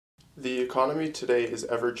The economy today is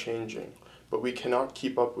ever-changing, but we cannot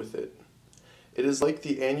keep up with it. It is like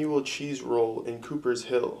the annual cheese roll in Cooper's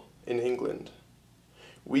Hill, in England.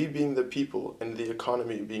 We being the people and the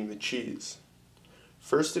economy being the cheese.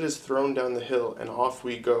 First it is thrown down the hill and off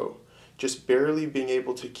we go, just barely being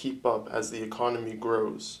able to keep up as the economy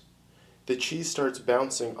grows. The cheese starts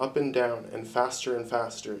bouncing up and down and faster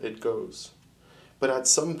it goes. But at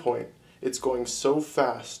some point, it's going so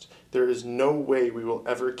fast, there is no way we will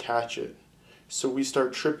ever catch it. So we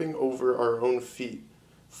start tripping over our own feet,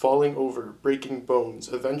 falling over, breaking bones,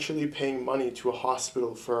 eventually paying money to a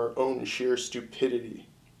hospital for our own sheer stupidity.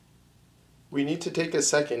 We need to take a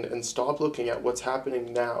second and stop looking at what's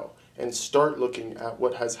happening now and start looking at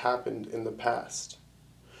what has happened in the past.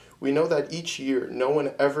 We know that each year no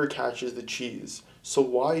one ever catches the cheese, so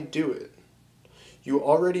why do it? You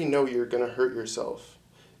already know you're going to hurt yourself.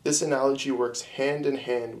 This analogy works hand in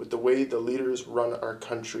hand with the way the leaders run our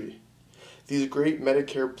country. These great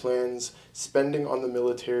Medicare plans, spending on the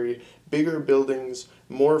military, bigger buildings,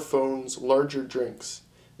 more phones, larger drinks.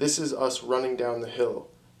 This is us running down the hill,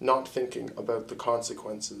 not thinking about the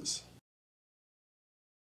consequences.